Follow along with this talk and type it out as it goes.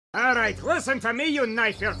Alright, listen to me, you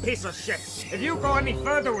knife-eared piece of shit. If you go any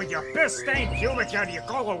further with your piss-stained pubic hair you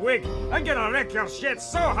call a wig, I'm gonna wreck your shit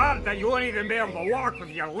so hard that you won't even be able to walk with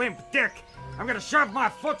your limp dick. I'm gonna shove my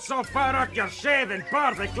foot so far up your shaven,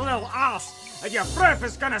 perfect little ass that your breath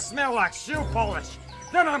is gonna smell like shoe polish.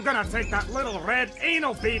 Then I'm gonna take that little red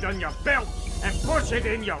anal bead on your belt and push it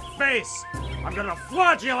in your face. I'm gonna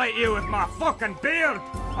flagellate you with my fucking beard.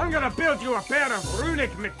 I'm gonna build you a pair of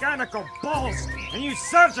runic mechanical balls and use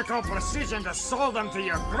surgical precision to sew them to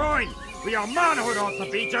your groin, where your manhood ought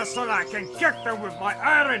to be, just so that I can kick them with my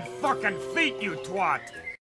iron fucking feet, you twat.